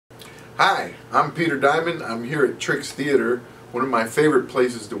Hi, I'm Peter Diamond. I'm here at Tricks Theater, one of my favorite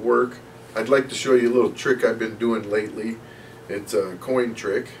places to work. I'd like to show you a little trick I've been doing lately. It's a coin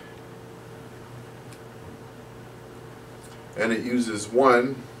trick. And it uses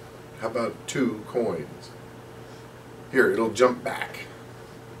how about two coins? Here, it'll jump back.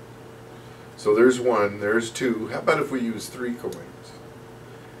 So there's one, there's two. How about if we use three coins?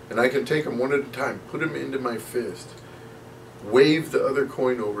 And I can take them one at a time, put them into my fist, wave the other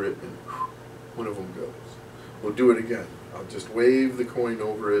coin over it, and one of them goes. We'll do it again. I'll just wave the coin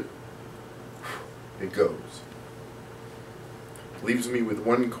over it, it goes. Leaves me with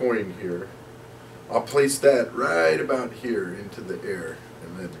one coin here. I'll place that right about here into the air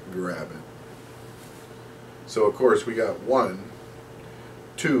and then grab it. So of course we got 1,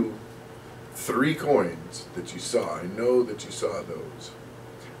 2, 3 coins that you saw. I know that you saw those.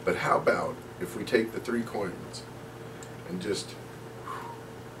 But how about if we take the 3 coins and just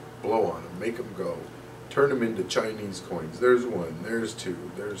blow on them, make them go, turn them into Chinese coins. There's 1, there's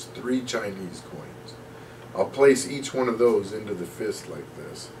 2, there's 3 Chinese coins. I'll place each one of those into the fist like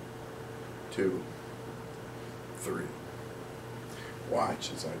this. 2, 3.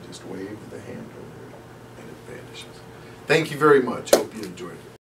 Watch as I just wave the hand over it and it vanishes. Thank you very much. Hope you enjoyed it.